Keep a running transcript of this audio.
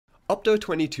Opto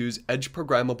 22's Edge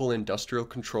Programmable Industrial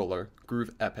Controller, groov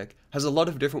EPIC, has a lot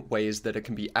of different ways that it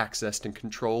can be accessed and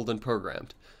controlled and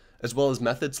programmed, as well as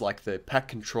methods like the pack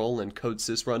control and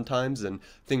codesys runtimes and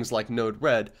things like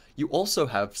Node-RED. You also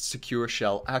have secure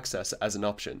shell access as an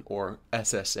option, or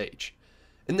SSH.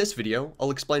 In this video,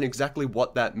 I'll explain exactly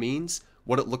what that means,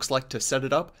 what it looks like to set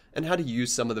it up, and how to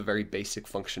use some of the very basic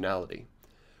functionality.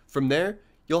 From there,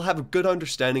 you'll have a good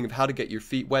understanding of how to get your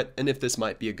feet wet and if this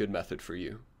might be a good method for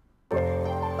you.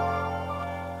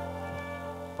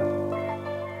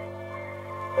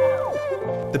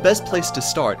 The best place to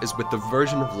start is with the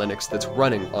version of Linux that's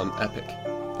running on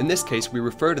EPIC. In this case, we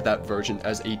refer to that version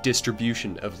as a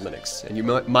distribution of Linux, and you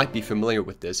might be familiar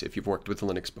with this if you've worked with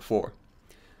Linux before.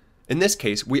 In this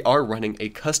case, we are running a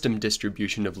custom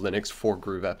distribution of Linux for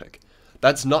groov EPIC.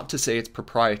 That's not to say it's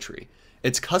proprietary.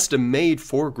 It's custom made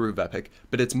for groov EPIC,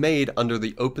 but it's made under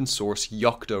the open source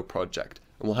Yocto project,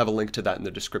 and we'll have a link to that in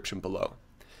the description below.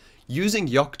 Using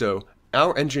Yocto,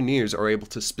 our engineers are able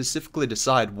to specifically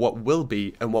decide what will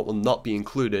be and what will not be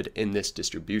included in this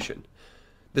distribution.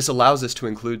 This allows us to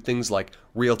include things like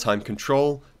real-time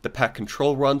control, the pack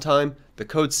control runtime, the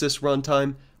codesys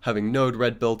runtime, having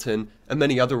Node-RED built in, and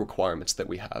many other requirements that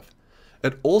we have.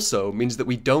 It also means that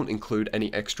we don't include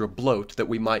any extra bloat that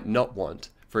we might not want.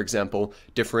 For example,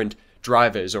 different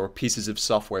drivers or pieces of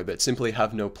software that simply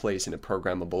have no place in a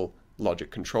programmable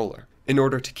logic controller. In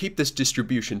order to keep this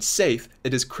distribution safe,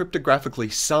 it is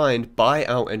cryptographically signed by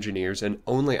our engineers, and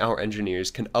only our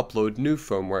engineers can upload new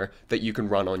firmware that you can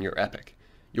run on your EPIC.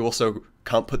 You also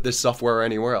can't put this software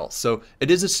anywhere else, so it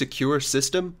is a secure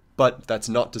system, but that's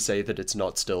not to say that it's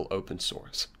not still open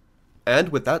source. And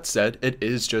with that said, it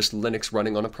is just Linux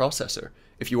running on a processor.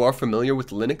 If you are familiar with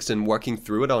Linux and working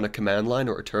through it on a command line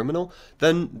or a terminal,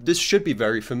 then this should be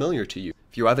very familiar to you.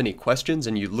 If you have any questions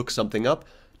and you look something up,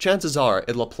 chances are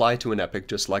it'll apply to an EPIC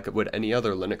just like it would any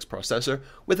other Linux processor,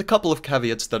 with a couple of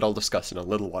caveats that I'll discuss in a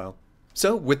little while.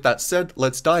 So with that said,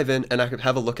 let's dive in and I can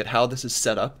have a look at how this is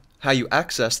set up, how you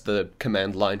access the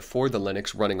command line for the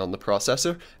Linux running on the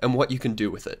processor, and what you can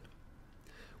do with it.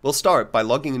 We'll start by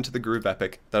logging into the groov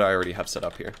EPIC that I already have set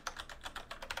up here.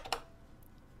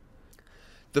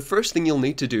 The first thing you'll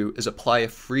need to do is apply a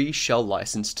free shell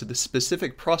license to the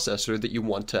specific processor that you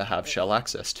want to have shell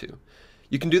access to.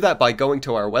 You can do that by going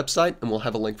to our website, and we'll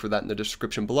have a link for that in the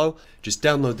description below. Just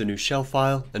download the new shell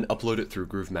file and upload it through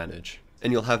Groov Manage.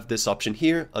 And you'll have this option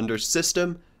here under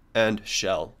System and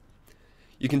Shell.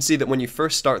 You can see that when you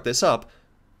first start this up,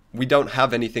 we don't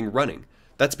have anything running.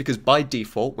 That's because by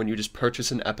default, when you just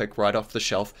purchase an EPIC right off the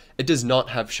shelf, it does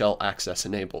not have shell access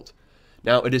enabled.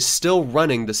 Now, it is still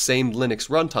running the same Linux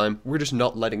runtime, we're just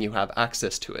not letting you have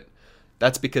access to it.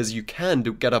 That's because you can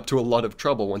get up to a lot of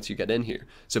trouble once you get in here,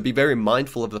 so be very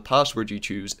mindful of the password you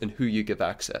choose and who you give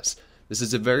access. This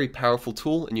is a very powerful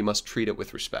tool and you must treat it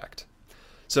with respect.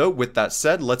 So with that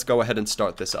said, let's go ahead and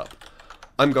start this up.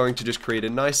 I'm going to just create a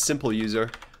nice simple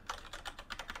user,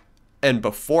 and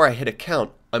before I hit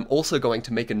account, I'm also going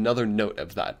to make another note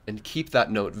of that and keep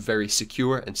that note very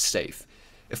secure and safe.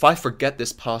 If I forget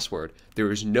this password,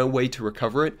 there is no way to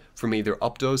recover it from either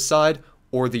Opto's side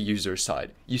or the user's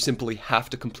side. You simply have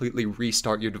to completely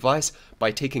restart your device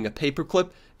by taking a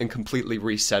paperclip and completely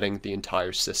resetting the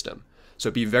entire system.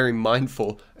 So be very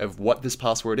mindful of what this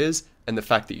password is and the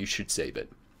fact that you should save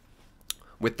it.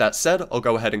 With that said, I'll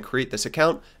go ahead and create this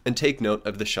account and take note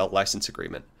of the shell license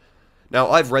agreement. Now,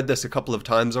 I've read this a couple of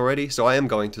times already, so I am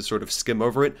going to sort of skim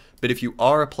over it, but if you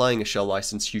are applying a shell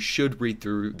license, you should read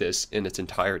through this in its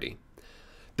entirety.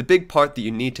 The big part that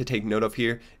you need to take note of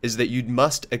here is that you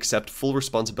must accept full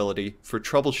responsibility for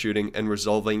troubleshooting and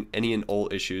resolving any and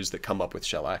all issues that come up with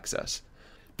shell access.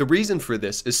 The reason for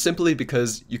this is simply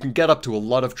because you can get up to a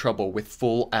lot of trouble with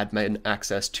full admin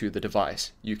access to the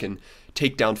device. You can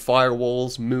take down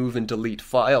firewalls, move and delete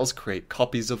files, create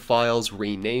copies of files,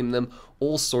 rename them,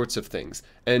 all sorts of things,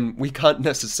 and we can't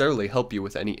necessarily help you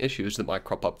with any issues that might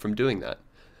crop up from doing that.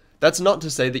 That's not to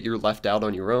say that you're left out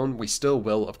on your own. We still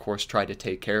will, of course, try to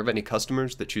take care of any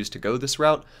customers that choose to go this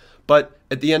route, but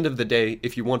at the end of the day,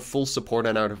 if you want full support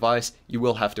on our device, you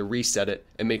will have to reset it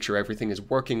and make sure everything is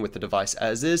working with the device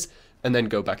as is, and then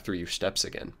go back through your steps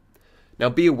again. Now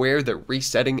be aware that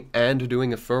resetting and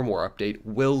doing a firmware update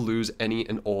will lose any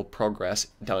and all progress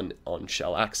done on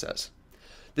shell access.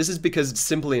 This is because it's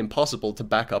simply impossible to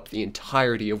back up the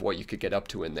entirety of what you could get up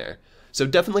to in there. So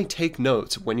definitely take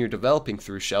notes when you're developing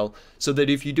through shell, so that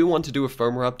if you do want to do a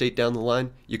firmware update down the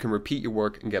line, you can repeat your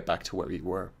work and get back to where you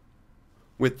were.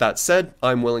 With that said,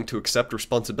 I'm willing to accept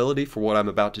responsibility for what I'm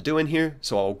about to do in here,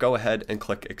 so I'll go ahead and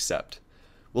click accept.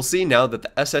 We'll see now that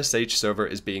the SSH server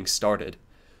is being started.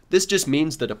 This just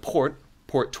means that a port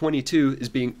port 22 is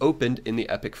being opened in the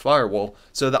EPIC firewall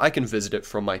so that I can visit it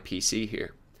from my PC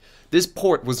here. This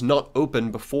port was not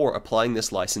open before applying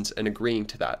this license and agreeing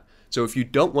to that, so if you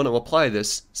don't want to apply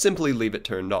this, simply leave it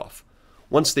turned off.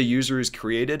 Once the user is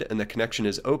created and the connection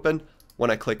is open,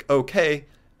 when I click OK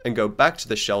and go back to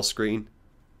the shell screen,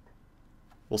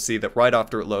 we'll see that right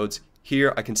after it loads,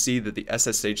 here I can see that the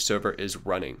SSH server is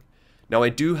running. Now I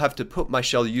do have to put my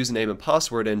shell username and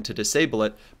password in to disable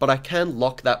it, but I can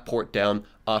lock that port down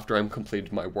after I'm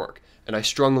completed my work, and I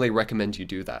strongly recommend you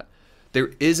do that.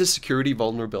 There is a security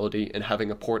vulnerability in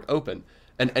having a port open,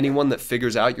 and anyone that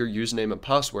figures out your username and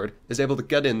password is able to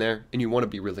get in there, and you want to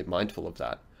be really mindful of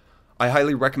that. I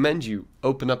highly recommend you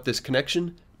open up this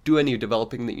connection, do any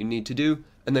developing that you need to do,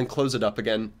 and then close it up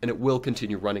again, and it will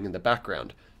continue running in the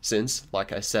background, since,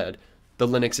 like I said, the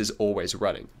Linux is always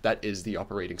running. That is the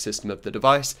operating system of the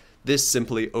device. This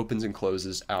simply opens and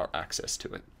closes our access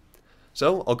to it.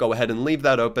 So I'll go ahead and leave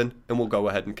that open, and we'll go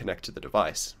ahead and connect to the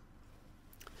device.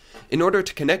 In order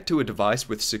to connect to a device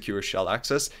with secure shell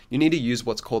access, you need to use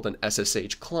what's called an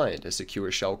SSH client, a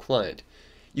secure shell client.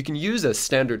 You can use a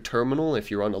standard terminal if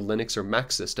you're on a Linux or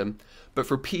Mac system, but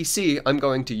for PC, I'm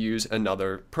going to use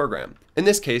another program. In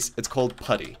this case, it's called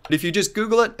PuTTY. But if you just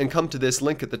Google it and come to this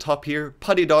link at the top here,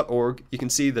 putty.org, you can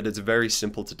see that it's very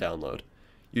simple to download.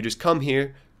 You just come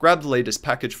here, grab the latest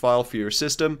package file for your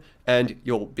system, and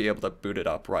you'll be able to boot it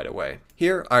up right away.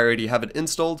 Here, I already have it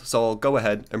installed, so I'll go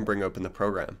ahead and bring open the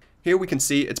program. Here we can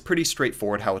see it's pretty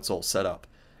straightforward how it's all set up.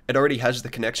 It already has the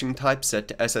connection type set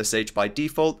to SSH by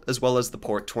default, as well as the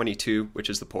port 22, which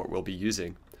is the port we'll be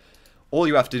using. All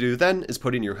you have to do then is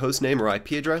put in your hostname or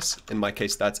IP address, in my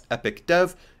case that's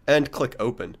EPIC-dev, and click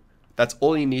open. That's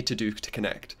all you need to do to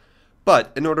connect.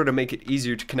 But in order to make it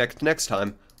easier to connect next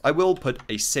time, I will put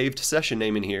a saved session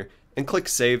name in here and click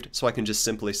saved so I can just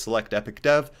simply select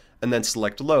EPIC-dev and then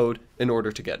select load in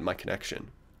order to get my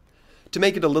connection. To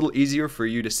make it a little easier for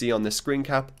you to see on this screen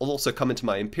cap, I'll also come into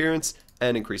my appearance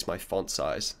and increase my font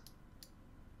size.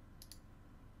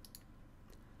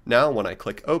 Now when I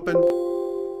click open,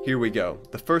 here we go.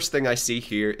 The first thing I see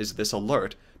here is this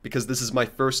alert, because this is my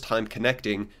first time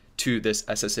connecting to this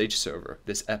SSH server,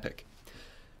 this EPIC.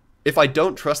 If I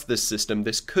don't trust this system,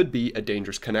 this could be a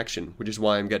dangerous connection, which is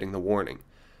why I'm getting the warning.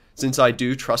 Since I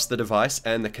do trust the device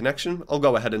and the connection, I'll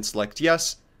go ahead and select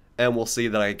yes, and we'll see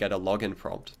that I get a login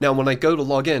prompt. Now when I go to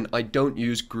log in, I don't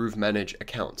use groov manage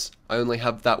accounts. I only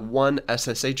have that one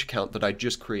SSH account that I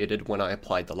just created when I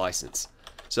applied the license.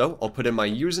 So I'll put in my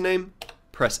username,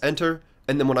 press enter,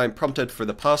 and then when I'm prompted for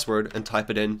the password and type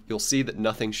it in, you'll see that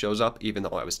nothing shows up even though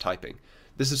I was typing.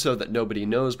 This is so that nobody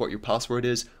knows what your password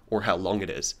is or how long it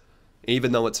is.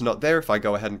 Even though it's not there, if I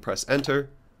go ahead and press enter,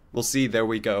 we'll see there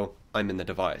we go, I'm in the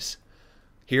device.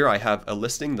 Here I have a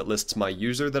listing that lists my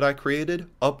user that I created,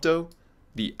 Opto,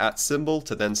 the @ symbol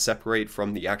to then separate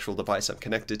from the actual device I'm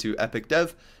connected to,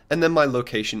 EPIC-dev, and then my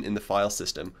location in the file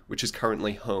system, which is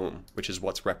currently home, which is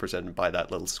what's represented by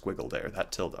that little squiggle there,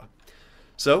 that tilde.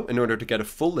 So in order to get a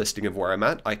full listing of where I'm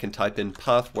at, I can type in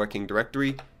path working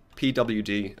directory,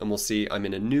 pwd, and we'll see I'm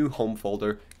in a new home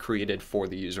folder created for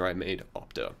the user I made,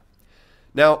 Opto.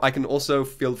 Now I can also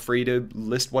feel free to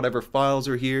list whatever files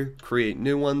are here, create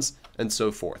new ones, and so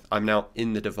forth. I'm now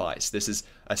in the device. This is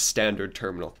a standard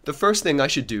terminal. The first thing I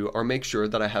should do are make sure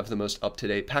that I have the most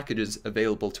up-to-date packages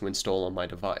available to install on my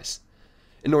device.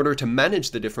 In order to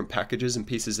manage the different packages and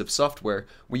pieces of software,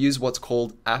 we use what's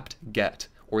called apt-get,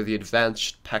 or the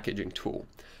advanced packaging tool.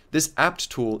 This apt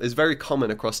tool is very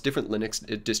common across different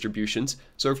Linux distributions,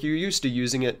 so if you're used to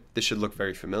using it, this should look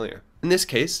very familiar. In this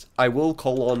case, I will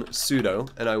call on sudo,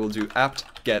 and I will do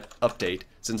apt-get update,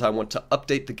 since I want to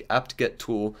update the apt-get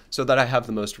tool so that I have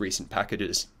the most recent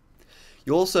packages.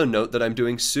 You'll also note that I'm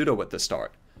doing sudo at the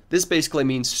start. This basically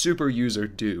means super user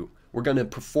do. We're going to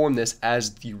perform this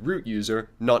as the root user,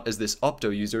 not as this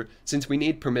Opto user, since we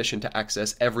need permission to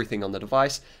access everything on the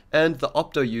device, and the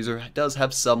Opto user does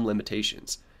have some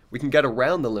limitations. We can get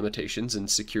around the limitations and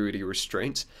security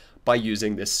restraints by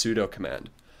using this sudo command.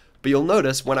 But you'll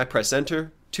notice when I press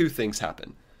enter, two things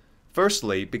happen.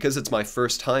 Firstly, because it's my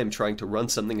first time trying to run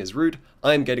something as root,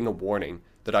 I'm getting a warning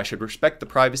that I should respect the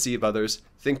privacy of others,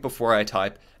 think before I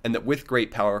type, and that with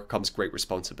great power comes great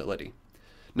responsibility.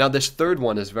 Now this third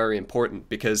one is very important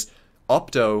because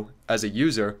Opto, as a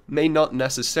user, may not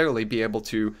necessarily be able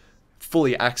to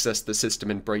fully access the system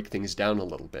and break things down a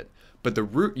little bit, but the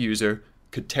root user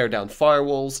could tear down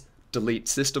firewalls, delete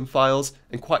system files,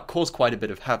 and cause quite a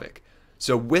bit of havoc.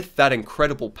 So with that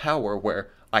incredible power where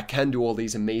I can do all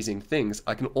these amazing things,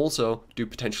 I can also do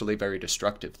potentially very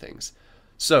destructive things.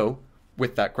 So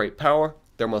with that great power,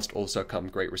 there must also come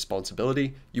great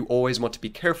responsibility. You always want to be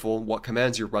careful what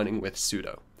commands you're running with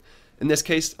sudo. In this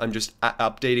case, I'm just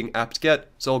updating apt-get,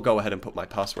 so I'll go ahead and put my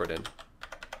password in.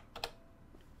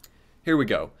 Here we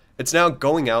go. It's now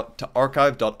going out to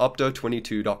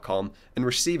archive.opto22.com and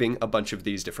receiving a bunch of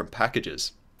these different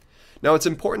packages. Now it's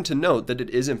important to note that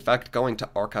it is in fact going to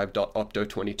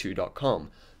archive.opto22.com.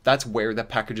 That's where the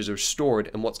packages are stored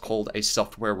in what's called a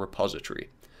software repository.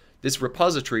 This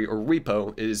repository or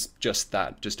repo is just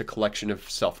that, just a collection of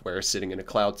software sitting in a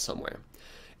cloud somewhere.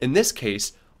 In this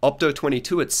case,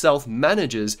 Opto22 itself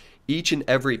manages each and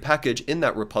every package in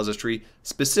that repository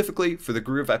specifically for the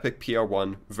Groov EPIC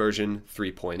PR1 version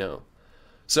 3.0.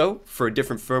 So, for a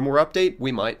different firmware update,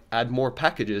 we might add more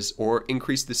packages or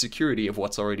increase the security of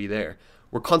what's already there.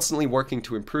 We're constantly working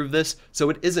to improve this,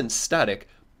 so it isn't static,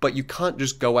 but you can't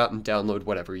just go out and download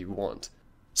whatever you want.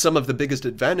 Some of the biggest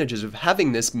advantages of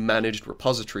having this managed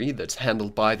repository that's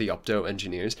handled by the Opto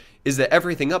engineers is that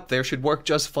everything up there should work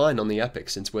just fine on the EPIC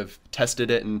since we've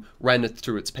tested it and ran it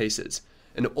through its paces.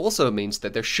 And it also means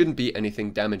that there shouldn't be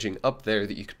anything damaging up there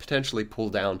that you could potentially pull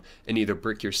down and either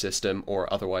brick your system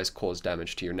or otherwise cause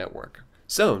damage to your network.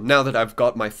 So now that I've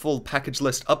got my full package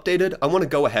list updated, I want to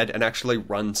go ahead and actually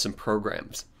run some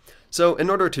programs. So in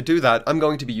order to do that, I'm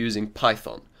going to be using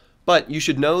Python. But you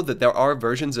should know that there are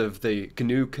versions of the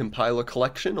GNU Compiler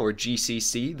Collection, or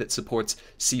GCC, that supports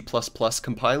C++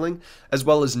 compiling, as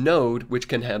well as Node, which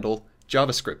can handle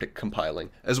JavaScript compiling,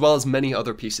 as well as many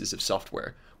other pieces of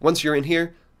software. Once you're in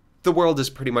here, the world is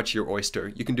pretty much your oyster.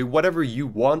 You can do whatever you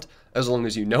want, as long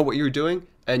as you know what you're doing,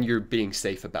 and you're being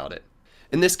safe about it.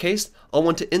 In this case, I'll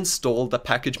want to install the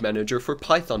package manager for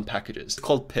Python packages,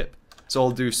 called pip. So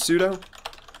I'll do sudo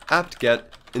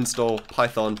apt-get install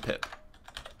python pip.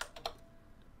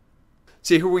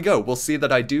 So here we go, we'll see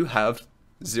that I do have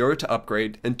 0 to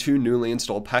upgrade and 2 newly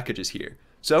installed packages here.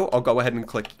 So I'll go ahead and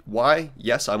click Y,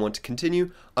 yes I want to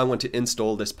continue, I want to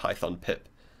install this Python pip.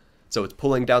 So it's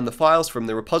pulling down the files from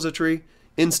the repository,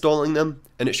 installing them,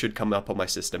 and it should come up on my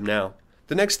system now.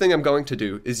 The next thing I'm going to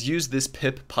do is use this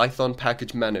pip Python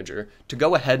package manager to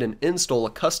go ahead and install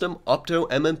a custom Opto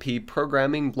MMP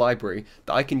programming library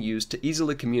that I can use to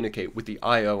easily communicate with the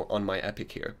I/O on my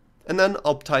EPIC here. And then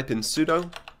I'll type in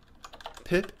sudo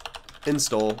pip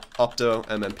install opto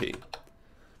mmp.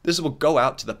 This will go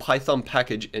out to the Python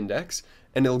package index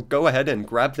and it'll go ahead and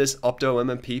grab this opto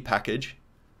mmp package,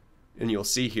 and you'll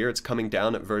see here it's coming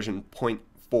down at version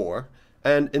 0.4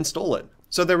 and install it.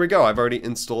 So there we go, I've already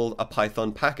installed a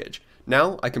Python package.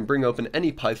 Now I can bring open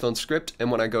any Python script, and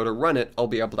when I go to run it, I'll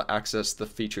be able to access the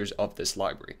features of this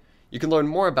library. You can learn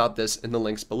more about this in the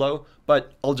links below,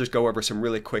 but I'll just go over some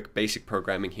really quick basic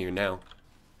programming here now.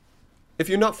 If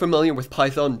you're not familiar with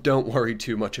Python, don't worry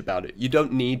too much about it. You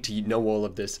don't need to know all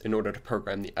of this in order to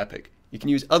program the EPIC. You can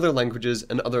use other languages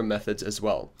and other methods as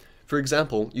well. For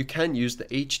example, you can use the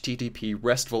HTTP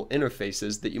RESTful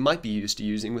interfaces that you might be used to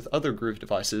using with other Groov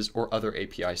devices or other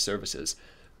API services.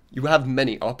 You have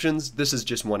many options, this is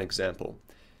just one example.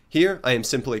 Here, I am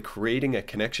simply creating a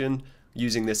connection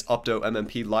using this Opto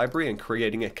MMP library and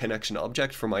creating a connection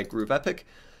object for my Groov EPIC.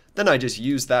 Then I just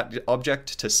use that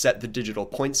object to set the digital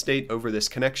point state over this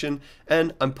connection,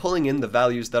 and I'm pulling in the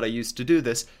values that I used to do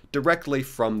this directly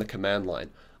from the command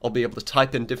line. I'll be able to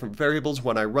type in different variables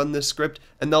when I run this script,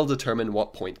 and they'll determine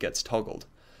what point gets toggled.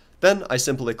 Then I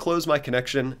simply close my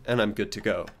connection, and I'm good to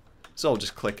go. So I'll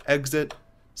just click exit,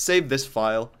 save this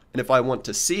file, and if I want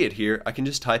to see it here, I can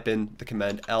just type in the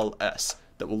command ls.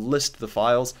 That will list the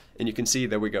files, and you can see,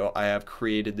 there we go, I have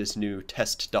created this new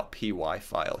test.py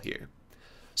file here.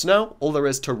 So now, all there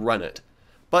is to run it.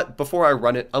 But before I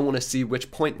run it, I want to see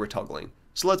which point we're toggling.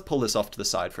 So let's pull this off to the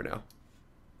side for now.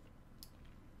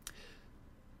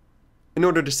 In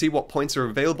order to see what points are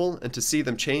available and to see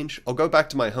them change, I'll go back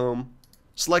to my home,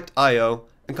 select I/O,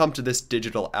 and come to this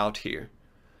digital out here.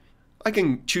 I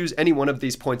can choose any one of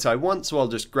these points I want, so I'll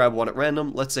just grab one at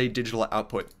random, let's say digital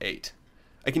output 8.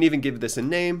 I can even give this a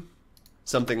name,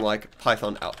 something like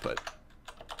Python output.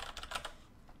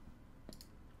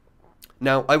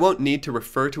 Now, I won't need to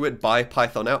refer to it by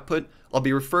Python output, I'll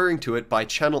be referring to it by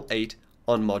channel 8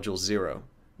 on module 0.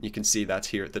 You can see that's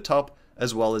here at the top,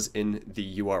 as well as in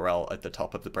the URL at the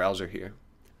top of the browser here.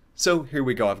 So here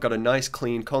we go, I've got a nice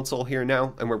clean console here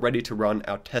now, and we're ready to run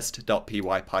our test.py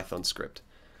Python script.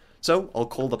 So I'll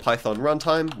call the Python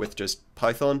runtime with just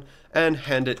Python, and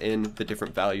hand it in the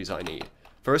different values I need.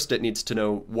 First, it needs to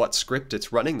know what script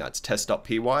it's running, that's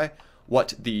test.py,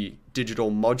 what the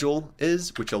digital module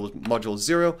is, which is module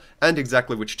 0, and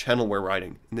exactly which channel we're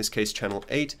writing, in this case channel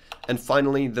 8, and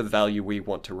finally the value we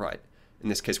want to write. In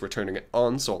this case we're turning it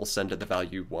on, so I'll send it the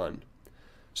value 1.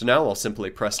 So now I'll simply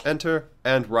press enter,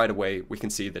 and right away we can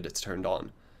see that it's turned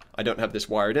on. I don't have this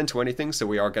wired into anything, so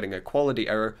we are getting a quality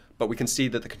error, but we can see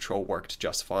that the control worked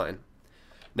just fine.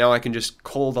 Now I can just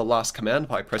call the last command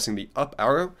by pressing the up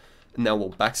arrow, and now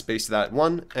we'll backspace that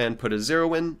one and put a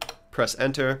 0 in, press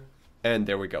enter, and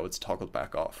there we go, it's toggled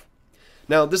back off.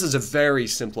 Now this is a very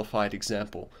simplified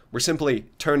example. We're simply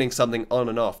turning something on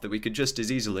and off that we could just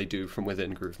as easily do from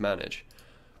within Groove Manage.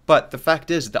 But the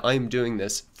fact is that I'm doing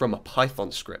this from a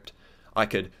Python script. I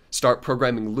could start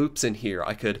programming loops in here.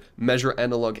 I could measure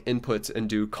analog inputs and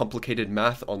do complicated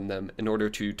math on them in order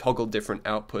to toggle different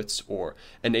outputs or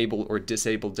enable or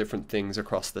disable different things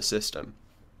across the system.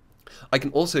 I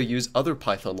can also use other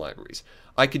Python libraries.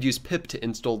 I could use pip to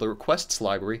install the requests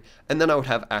library, and then I would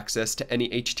have access to any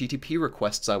HTTP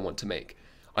requests I want to make.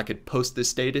 I could post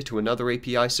this data to another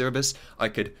API service. I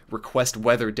could request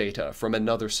weather data from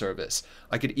another service.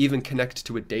 I could even connect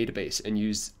to a database and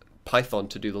use Python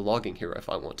to do the logging here if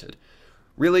I wanted.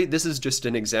 Really, this is just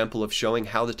an example of showing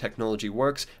how the technology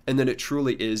works and that it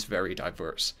truly is very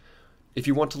diverse. If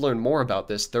you want to learn more about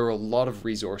this, there are a lot of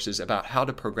resources about how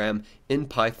to program in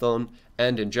Python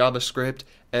and in JavaScript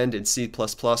and in C++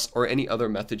 or any other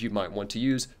method you might want to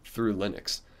use through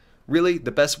Linux. Really,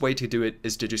 the best way to do it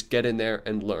is to just get in there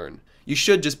and learn. You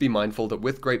should just be mindful that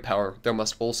with great power, there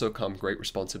must also come great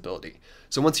responsibility.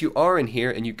 So once you are in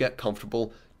here and you get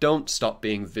comfortable, don't stop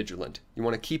being vigilant. You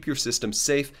want to keep your system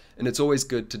safe, and it's always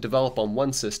good to develop on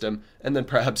one system and then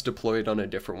perhaps deploy it on a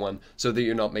different one so that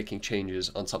you're not making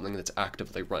changes on something that's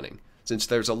actively running. Since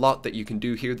there's a lot that you can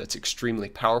do here that's extremely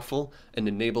powerful and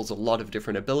enables a lot of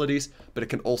different abilities, but it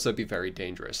can also be very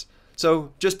dangerous.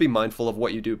 So just be mindful of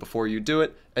what you do before you do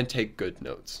it and take good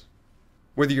notes.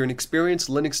 Whether you're an experienced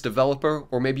Linux developer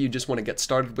or maybe you just want to get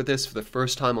started with this for the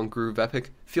first time on Groove EPIC,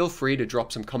 feel free to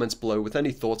drop some comments below with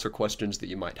any thoughts or questions that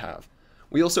you might have.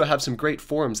 We also have some great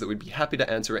forums that we'd be happy to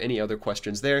answer any other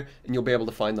questions there, and you'll be able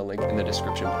to find the link in the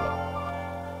description below.